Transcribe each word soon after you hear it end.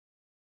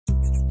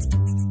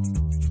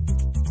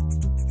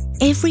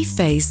Every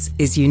face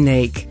is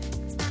unique.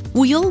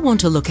 We all want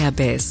to look our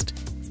best,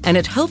 and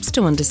it helps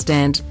to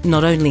understand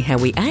not only how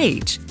we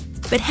age,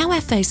 but how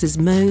our faces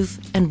move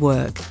and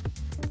work.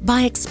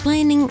 By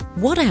explaining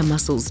what our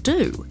muscles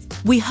do,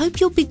 we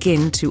hope you'll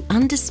begin to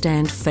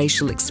understand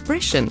facial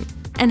expression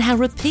and how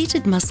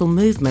repeated muscle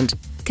movement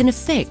can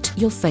affect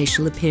your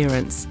facial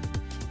appearance.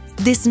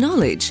 This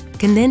knowledge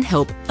can then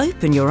help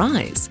open your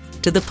eyes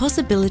to the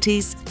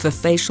possibilities for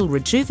facial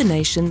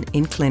rejuvenation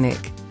in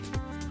clinic.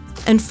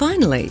 And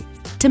finally,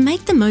 to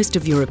make the most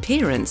of your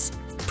appearance,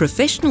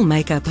 professional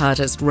makeup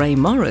artist Ray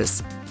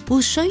Morris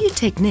will show you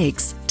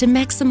techniques to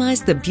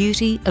maximise the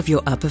beauty of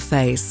your upper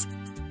face.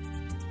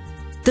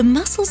 The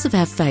muscles of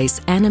our face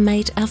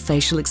animate our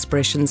facial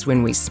expressions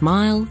when we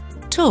smile,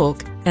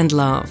 talk and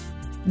laugh.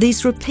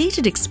 These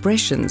repeated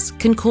expressions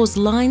can cause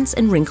lines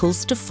and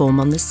wrinkles to form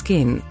on the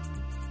skin.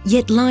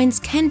 Yet lines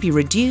can be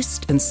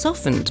reduced and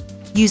softened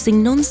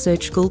using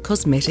non-surgical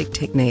cosmetic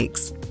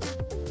techniques.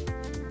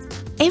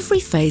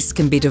 Every face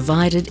can be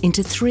divided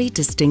into 3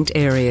 distinct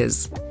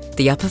areas: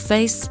 the upper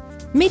face,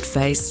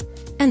 mid-face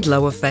and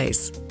lower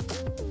face.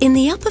 In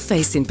the upper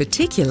face in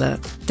particular,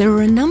 there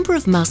are a number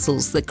of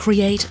muscles that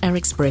create our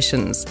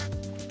expressions,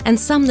 and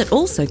some that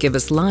also give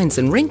us lines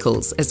and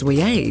wrinkles as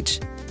we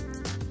age.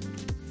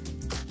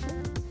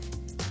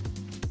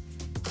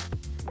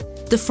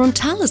 The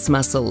frontalis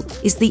muscle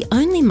is the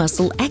only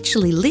muscle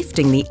actually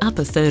lifting the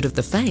upper third of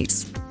the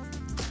face.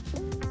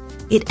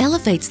 It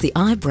elevates the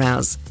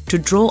eyebrows to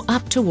draw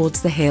up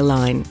towards the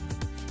hairline.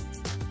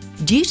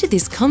 Due to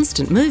this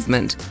constant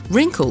movement,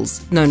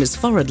 wrinkles, known as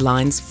forehead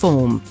lines,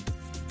 form.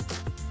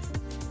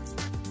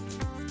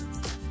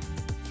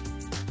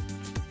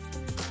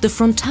 The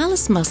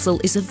frontalis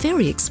muscle is a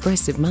very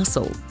expressive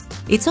muscle.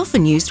 It's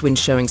often used when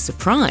showing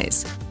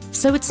surprise,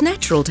 so it's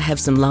natural to have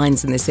some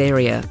lines in this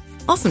area,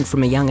 often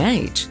from a young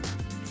age.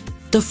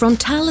 The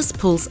frontalis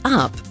pulls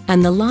up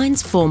and the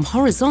lines form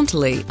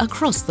horizontally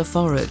across the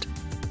forehead.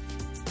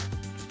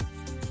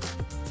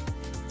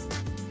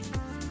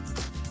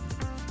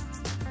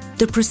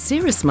 The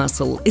procerus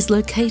muscle is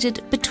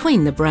located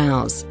between the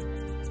brows.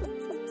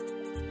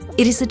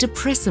 It is a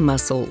depressor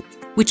muscle,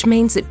 which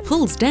means it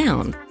pulls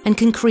down and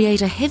can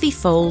create a heavy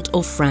fold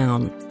or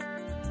frown.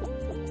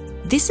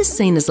 This is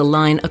seen as a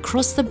line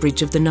across the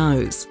bridge of the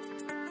nose.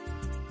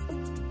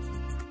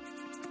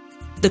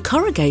 The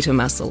corrugator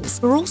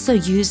muscles are also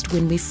used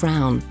when we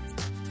frown.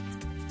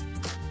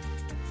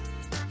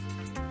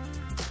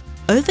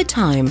 Over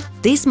time,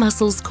 these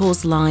muscles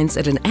cause lines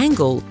at an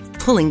angle,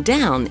 pulling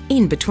down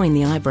in between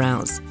the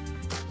eyebrows.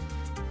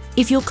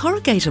 If your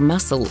corrugator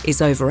muscle is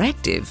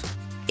overactive,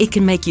 it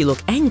can make you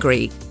look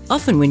angry,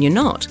 often when you're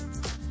not,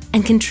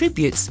 and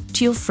contributes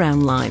to your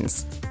frown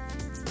lines.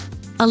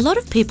 A lot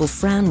of people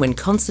frown when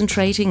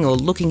concentrating or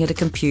looking at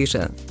a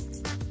computer.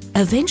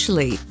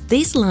 Eventually,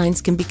 these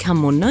lines can become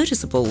more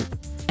noticeable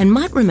and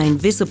might remain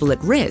visible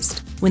at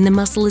rest when the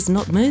muscle is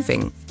not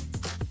moving.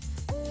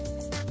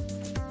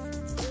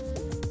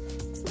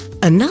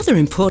 Another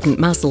important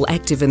muscle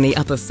active in the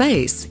upper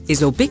face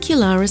is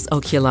orbicularis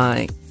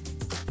oculi.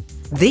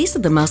 These are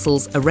the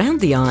muscles around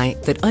the eye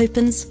that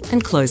opens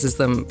and closes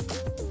them.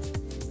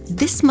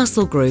 This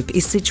muscle group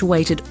is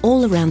situated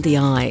all around the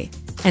eye,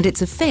 and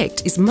its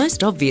effect is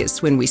most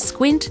obvious when we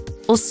squint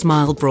or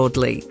smile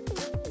broadly.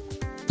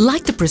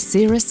 Like the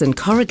procerus and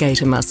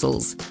corrugator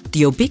muscles,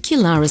 the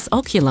orbicularis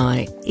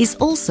oculi is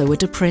also a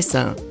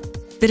depressor.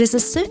 But as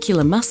a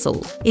circular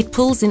muscle, it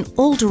pulls in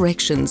all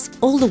directions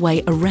all the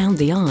way around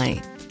the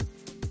eye.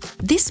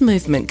 This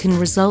movement can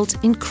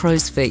result in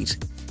crow's feet,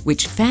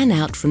 which fan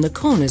out from the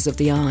corners of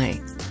the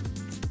eye.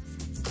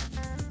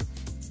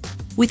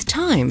 With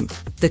time,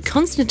 the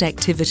constant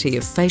activity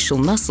of facial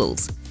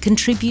muscles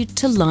contribute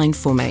to line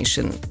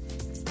formation.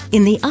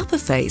 In the upper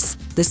face,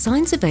 the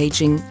signs of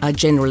aging are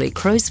generally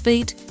crow's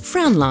feet,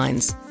 frown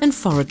lines, and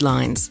forehead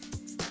lines.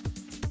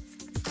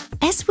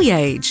 As we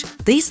age,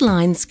 these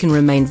lines can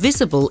remain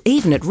visible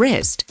even at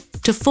rest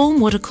to form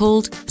what are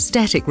called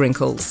static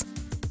wrinkles.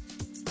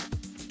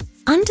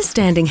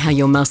 Understanding how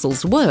your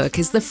muscles work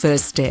is the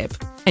first step,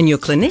 and your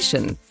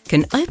clinician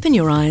can open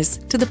your eyes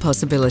to the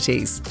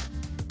possibilities.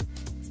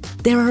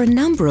 There are a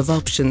number of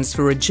options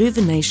for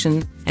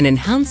rejuvenation and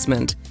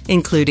enhancement,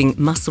 including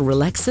muscle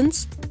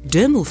relaxants,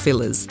 dermal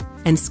fillers,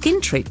 and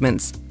skin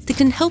treatments that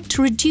can help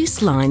to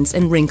reduce lines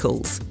and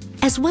wrinkles,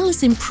 as well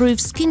as improve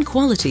skin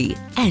quality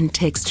and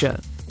texture.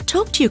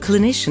 Talk to your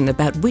clinician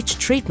about which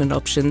treatment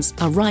options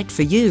are right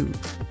for you.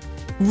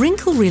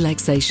 Wrinkle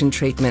relaxation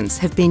treatments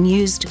have been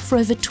used for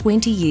over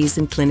 20 years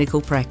in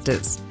clinical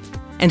practice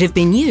and have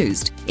been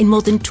used in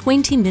more than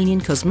 20 million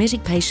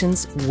cosmetic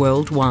patients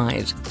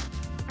worldwide.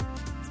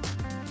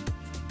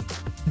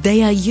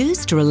 They are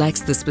used to relax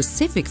the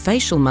specific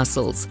facial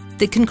muscles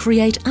that can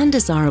create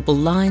undesirable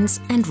lines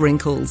and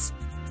wrinkles.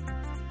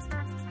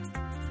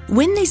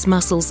 When these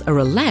muscles are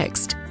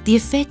relaxed, the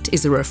effect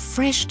is a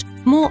refreshed,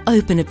 more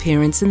open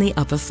appearance in the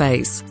upper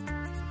face.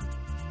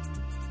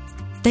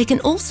 They can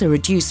also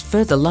reduce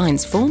further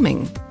lines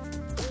forming.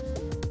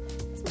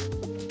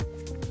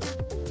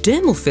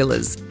 Dermal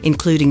fillers,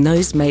 including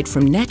those made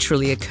from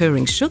naturally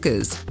occurring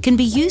sugars, can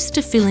be used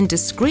to fill in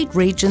discrete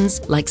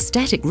regions like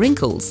static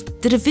wrinkles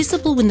that are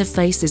visible when the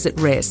face is at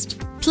rest,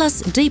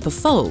 plus deeper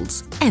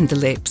folds and the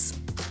lips.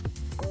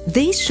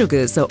 These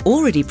sugars are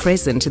already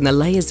present in the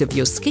layers of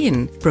your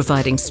skin,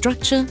 providing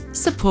structure,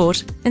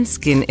 support, and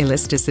skin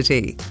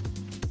elasticity.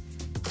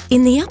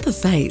 In the upper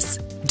face,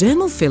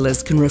 dermal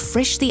fillers can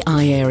refresh the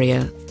eye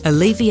area,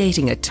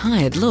 alleviating a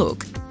tired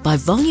look by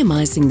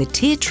volumizing the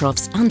tear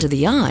troughs under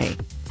the eye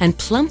and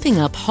plumping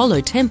up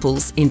hollow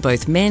temples in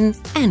both men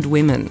and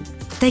women.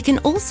 They can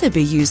also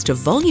be used to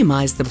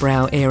volumize the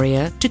brow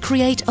area to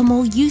create a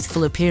more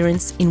youthful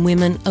appearance in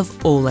women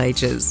of all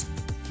ages.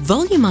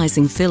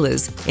 Volumizing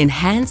fillers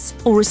enhance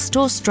or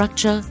restore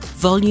structure,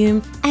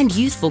 volume, and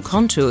youthful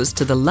contours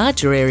to the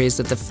larger areas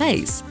of the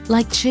face,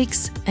 like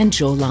cheeks and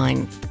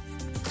jawline.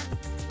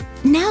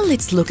 Now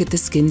let's look at the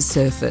skin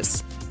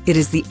surface. It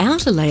is the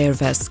outer layer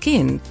of our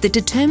skin that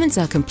determines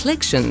our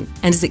complexion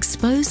and is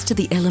exposed to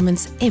the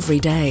elements every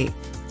day.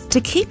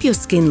 To keep your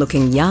skin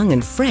looking young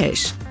and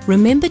fresh,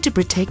 remember to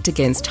protect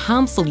against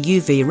harmful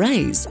UV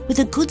rays with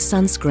a good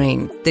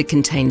sunscreen that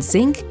contains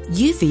zinc,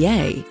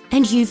 UVA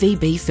and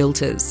UVB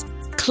filters.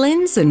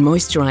 Cleanse and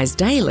moisturize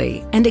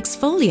daily and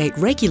exfoliate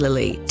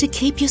regularly to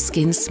keep your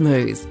skin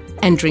smooth.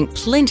 And drink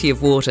plenty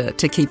of water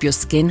to keep your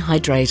skin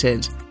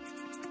hydrated.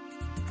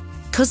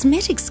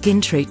 Cosmetic skin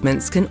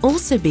treatments can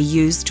also be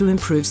used to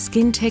improve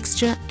skin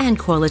texture and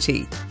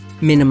quality,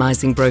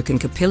 minimising broken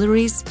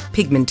capillaries,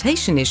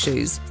 pigmentation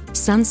issues,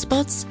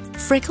 sunspots,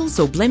 freckles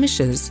or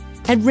blemishes,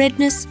 and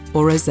redness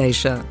or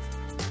rosacea.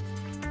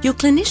 Your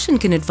clinician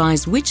can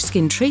advise which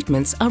skin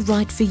treatments are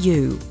right for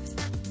you,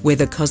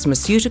 whether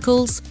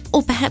cosmeceuticals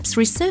or perhaps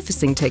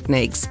resurfacing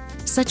techniques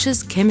such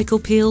as chemical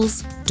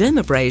peels,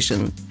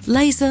 dermabrasion,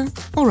 laser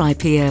or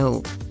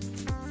IPL.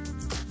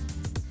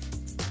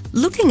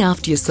 Looking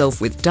after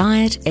yourself with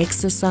diet,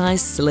 exercise,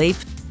 sleep,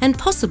 and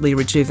possibly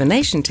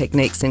rejuvenation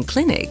techniques in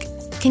clinic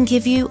can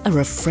give you a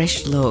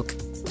refreshed look.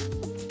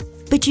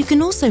 But you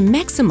can also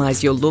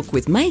maximise your look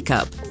with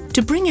makeup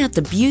to bring out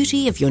the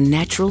beauty of your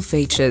natural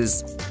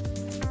features.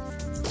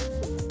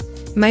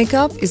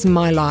 Makeup is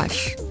my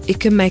life. It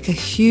can make a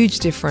huge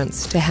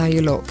difference to how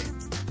you look.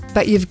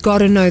 But you've got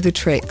to know the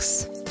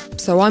tricks.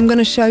 So I'm going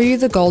to show you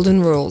the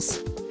golden rules.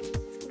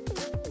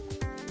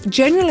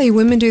 Generally,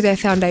 women do their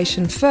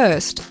foundation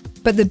first,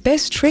 but the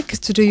best trick is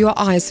to do your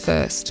eyes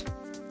first.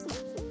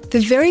 The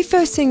very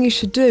first thing you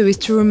should do is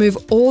to remove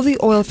all the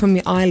oil from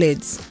your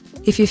eyelids.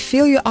 If you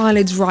feel your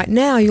eyelids right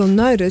now, you'll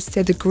notice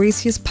they're the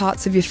greasiest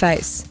parts of your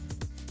face.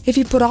 If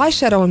you put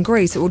eyeshadow on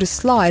grease, it will just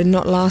slide and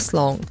not last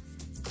long.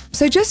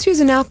 So just use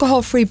an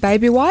alcohol-free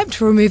baby wipe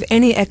to remove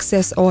any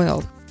excess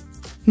oil.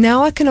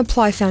 Now I can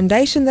apply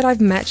foundation that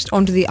I've matched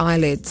onto the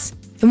eyelids.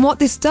 And what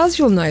this does,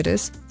 you'll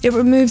notice, it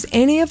removes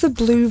any of the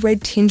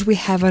blue-red tinge we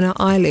have on our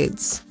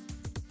eyelids.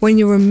 When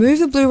you remove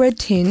the blue-red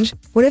tinge,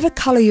 whatever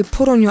colour you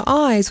put on your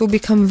eyes will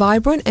become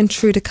vibrant and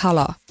true to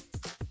colour.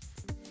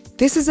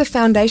 This is a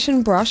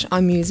foundation brush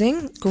I'm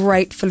using,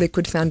 great for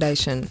liquid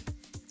foundation.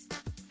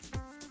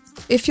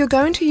 If you're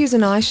going to use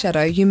an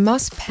eyeshadow, you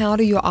must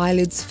powder your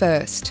eyelids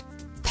first.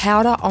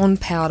 Powder on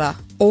powder,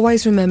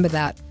 always remember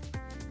that.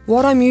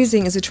 What I'm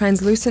using is a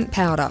translucent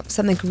powder,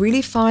 something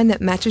really fine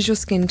that matches your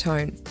skin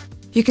tone.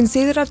 You can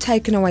see that I've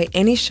taken away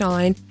any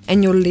shine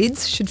and your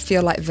lids should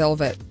feel like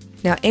velvet.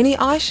 Now any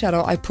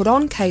eyeshadow I put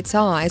on Kate's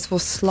eyes will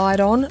slide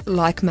on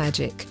like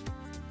magic.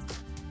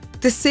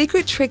 The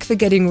secret trick for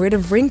getting rid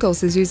of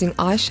wrinkles is using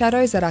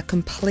eyeshadows that are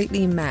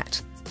completely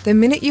matte. The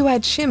minute you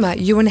add shimmer,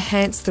 you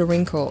enhance the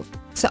wrinkle.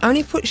 So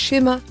only put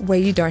shimmer where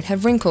you don't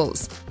have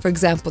wrinkles, for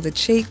example the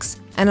cheeks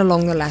and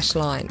along the lash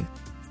line.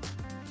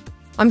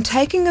 I'm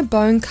taking a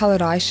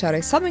bone-coloured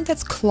eyeshadow, something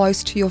that's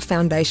close to your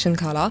foundation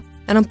colour,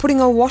 and I'm putting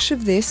a wash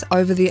of this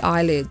over the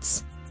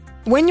eyelids.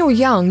 When you're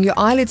young, your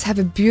eyelids have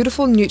a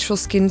beautiful neutral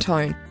skin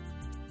tone.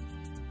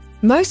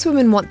 Most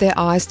women want their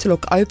eyes to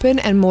look open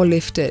and more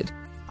lifted.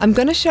 I'm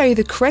going to show you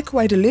the correct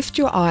way to lift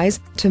your eyes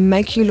to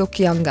make you look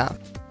younger.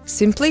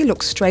 Simply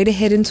look straight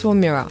ahead into a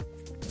mirror.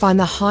 Find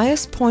the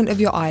highest point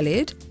of your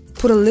eyelid,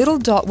 put a little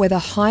dot where the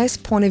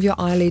highest point of your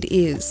eyelid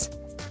is.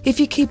 If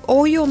you keep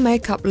all your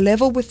makeup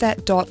level with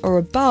that dot or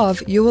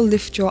above, you will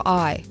lift your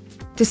eye.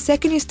 The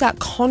second you start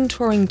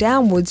contouring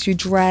downwards, you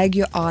drag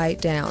your eye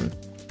down.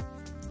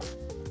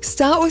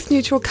 Start with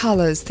neutral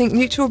colours. Think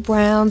neutral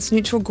browns,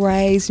 neutral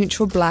greys,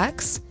 neutral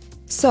blacks.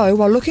 So,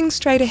 while looking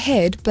straight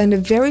ahead, blend a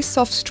very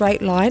soft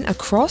straight line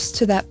across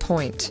to that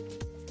point.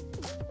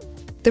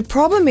 The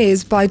problem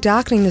is, by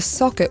darkening the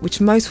socket,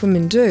 which most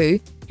women do,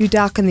 you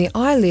darken the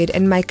eyelid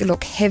and make it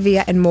look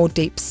heavier and more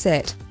deep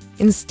set.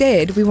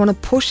 Instead, we want to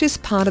push this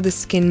part of the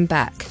skin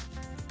back.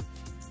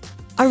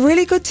 A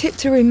really good tip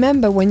to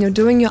remember when you're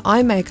doing your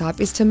eye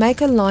makeup is to make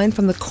a line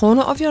from the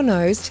corner of your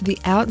nose to the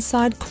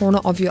outside corner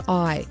of your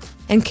eye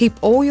and keep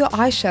all your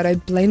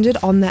eyeshadow blended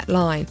on that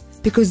line,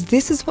 because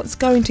this is what's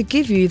going to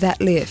give you that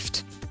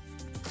lift.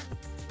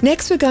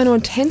 Next, we're going to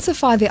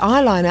intensify the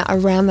eyeliner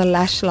around the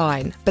lash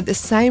line, but the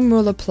same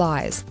rule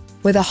applies.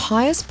 Where the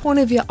highest point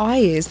of your eye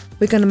is,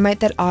 we're going to make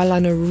that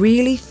eyeliner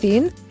really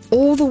thin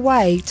all the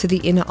way to the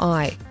inner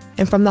eye.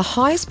 And from the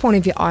highest point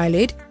of your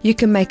eyelid, you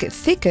can make it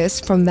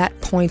thickest from that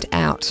point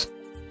out.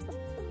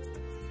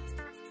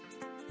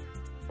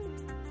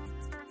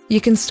 You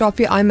can stop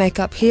your eye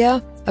makeup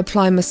here,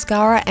 apply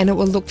mascara, and it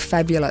will look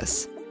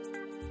fabulous.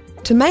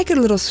 To make it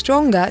a little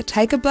stronger,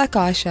 take a black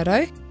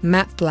eyeshadow,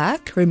 matte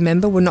black,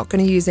 remember we're not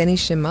going to use any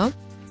shimmer,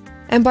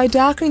 and by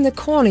darkening the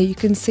corner you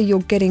can see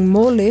you're getting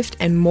more lift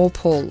and more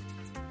pull.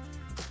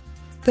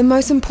 The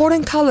most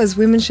important colours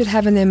women should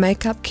have in their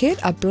makeup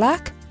kit are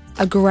black,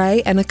 a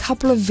grey and a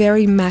couple of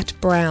very matte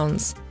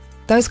browns.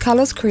 Those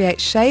colours create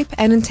shape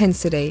and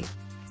intensity.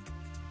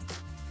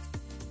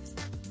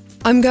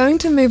 I'm going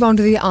to move on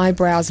to the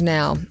eyebrows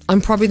now. I'm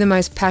probably the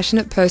most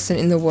passionate person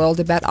in the world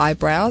about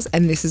eyebrows,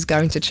 and this is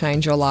going to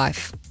change your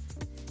life.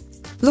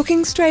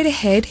 Looking straight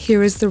ahead,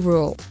 here is the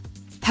rule.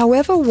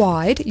 However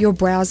wide your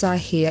brows are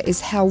here is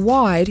how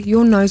wide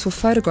your nose will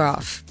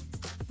photograph.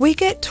 We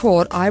get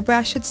taught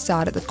eyebrows should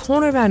start at the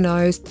corner of our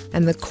nose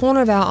and the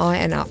corner of our eye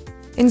and up.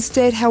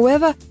 Instead,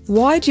 however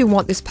wide you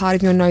want this part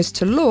of your nose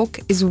to look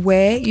is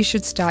where you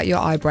should start your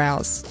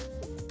eyebrows.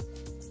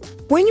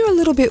 When you're a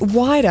little bit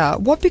wider,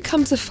 what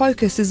becomes the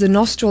focus is the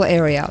nostril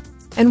area.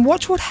 And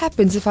watch what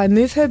happens if I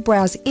move her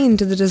brows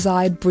into the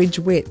desired bridge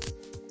width.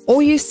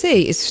 All you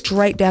see is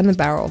straight down the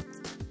barrel.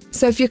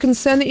 So if you're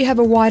concerned that you have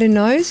a wider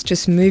nose,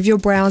 just move your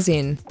brows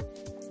in.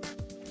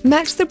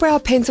 Match the brow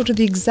pencil to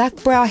the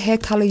exact brow hair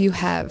colour you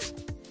have.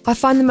 I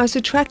find the most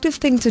attractive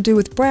thing to do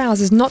with brows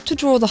is not to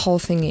draw the whole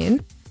thing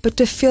in, but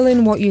to fill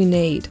in what you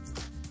need.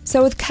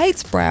 So with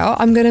Kate's brow,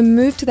 I'm going to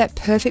move to that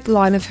perfect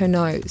line of her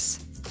nose.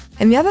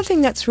 And the other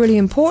thing that's really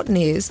important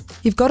is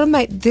you've got to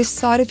make this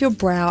side of your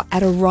brow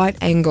at a right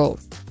angle,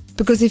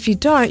 because if you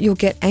don't, you'll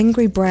get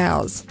angry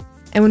brows.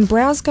 And when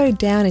brows go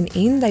down and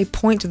in, they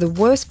point to the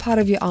worst part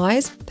of your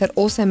eyes that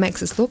also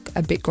makes us look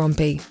a bit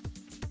grumpy.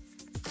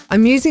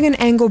 I'm using an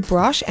angled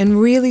brush and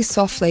really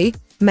softly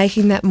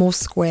making that more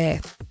square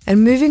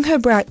and moving her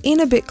brow in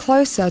a bit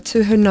closer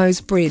to her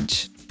nose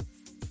bridge.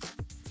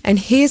 And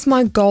here's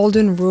my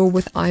golden rule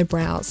with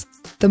eyebrows.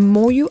 The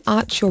more you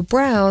arch your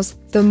brows,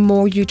 the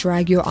more you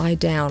drag your eye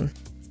down.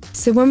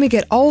 So when we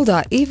get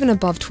older, even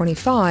above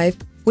 25,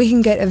 we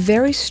can get a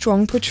very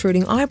strong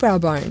protruding eyebrow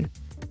bone.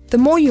 The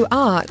more you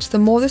arch, the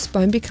more this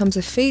bone becomes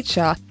a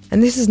feature,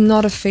 and this is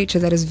not a feature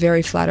that is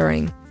very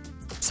flattering.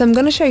 So I'm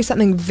going to show you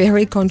something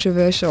very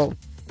controversial.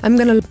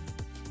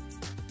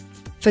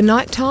 For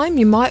nighttime,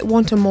 you might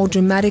want a more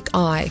dramatic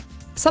eye,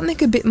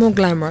 something a bit more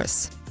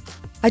glamorous.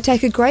 I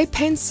take a grey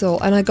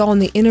pencil and I go on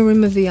the inner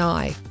rim of the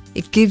eye.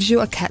 It gives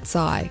you a cat's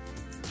eye.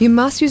 You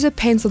must use a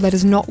pencil that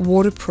is not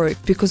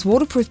waterproof because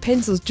waterproof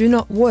pencils do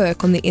not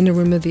work on the inner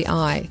rim of the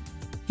eye.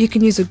 You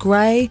can use a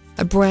grey,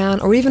 a brown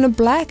or even a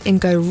black and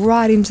go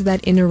right into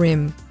that inner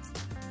rim.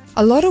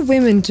 A lot of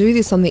women do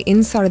this on the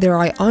inside of their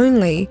eye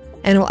only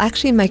and it will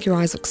actually make your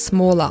eyes look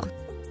smaller.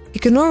 You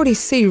can already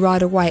see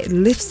right away it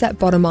lifts that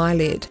bottom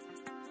eyelid.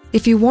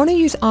 If you want to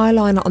use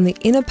eyeliner on the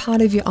inner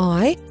part of your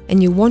eye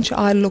and you want your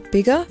eye to look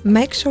bigger,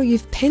 make sure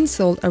you've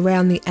penciled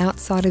around the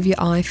outside of your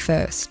eye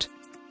first.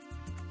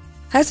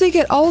 As we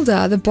get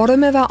older, the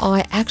bottom of our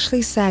eye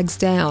actually sags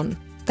down.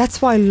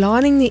 That's why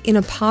lining the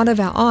inner part of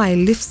our eye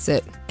lifts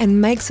it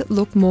and makes it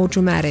look more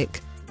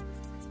dramatic.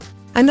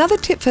 Another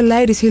tip for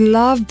ladies who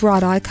love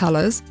bright eye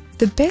colours,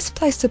 the best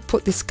place to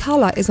put this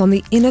colour is on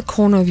the inner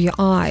corner of your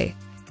eye.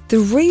 The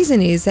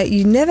reason is that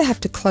you never have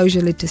to close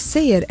your lid to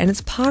see it and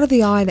it's part of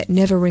the eye that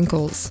never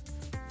wrinkles.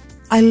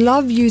 I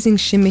love using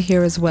shimmer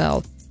here as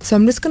well, so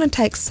I'm just going to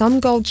take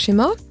some gold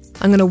shimmer,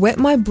 I'm going to wet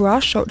my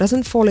brush so it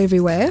doesn't fall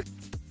everywhere.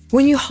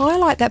 When you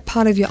highlight that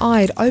part of your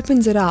eye, it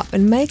opens it up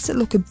and makes it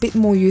look a bit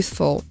more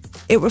youthful.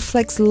 It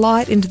reflects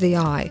light into the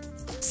eye.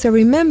 So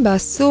remember,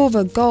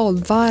 silver,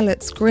 gold,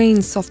 violets,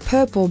 greens, soft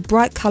purple,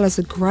 bright colours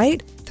are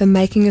great for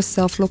making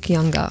yourself look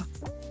younger.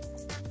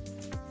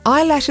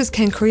 Eyelashes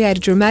can create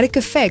a dramatic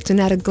effect and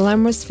add a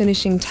glamorous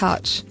finishing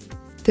touch.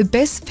 The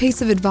best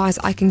piece of advice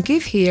I can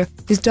give here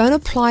is don't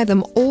apply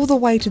them all the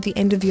way to the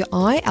end of your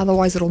eye,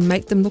 otherwise it'll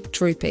make them look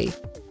droopy.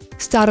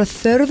 Start a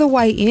third of the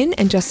way in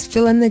and just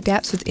fill in the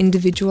gaps with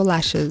individual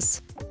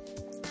lashes.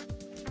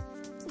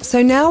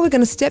 So now we're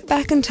going to step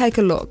back and take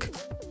a look.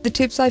 The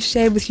tips I've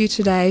shared with you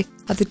today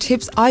are the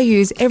tips I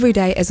use every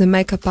day as a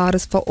makeup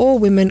artist for all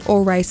women,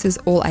 all races,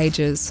 all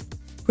ages.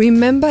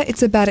 Remember,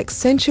 it's about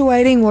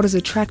accentuating what is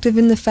attractive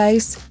in the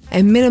face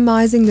and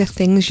minimising the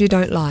things you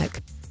don't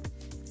like.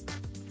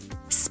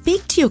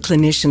 Speak to your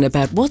clinician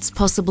about what's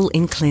possible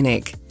in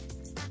clinic.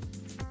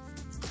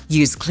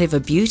 Use clever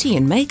beauty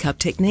and makeup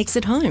techniques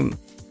at home.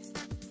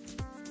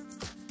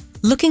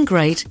 Looking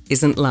great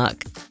isn't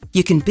luck.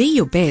 You can be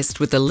your best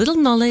with a little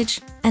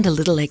knowledge and a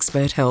little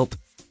expert help.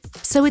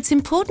 So it's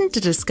important to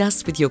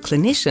discuss with your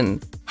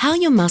clinician how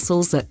your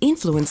muscles are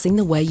influencing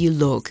the way you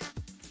look.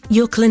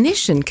 Your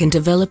clinician can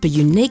develop a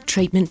unique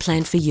treatment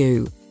plan for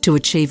you to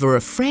achieve a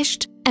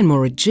refreshed and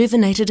more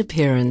rejuvenated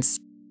appearance.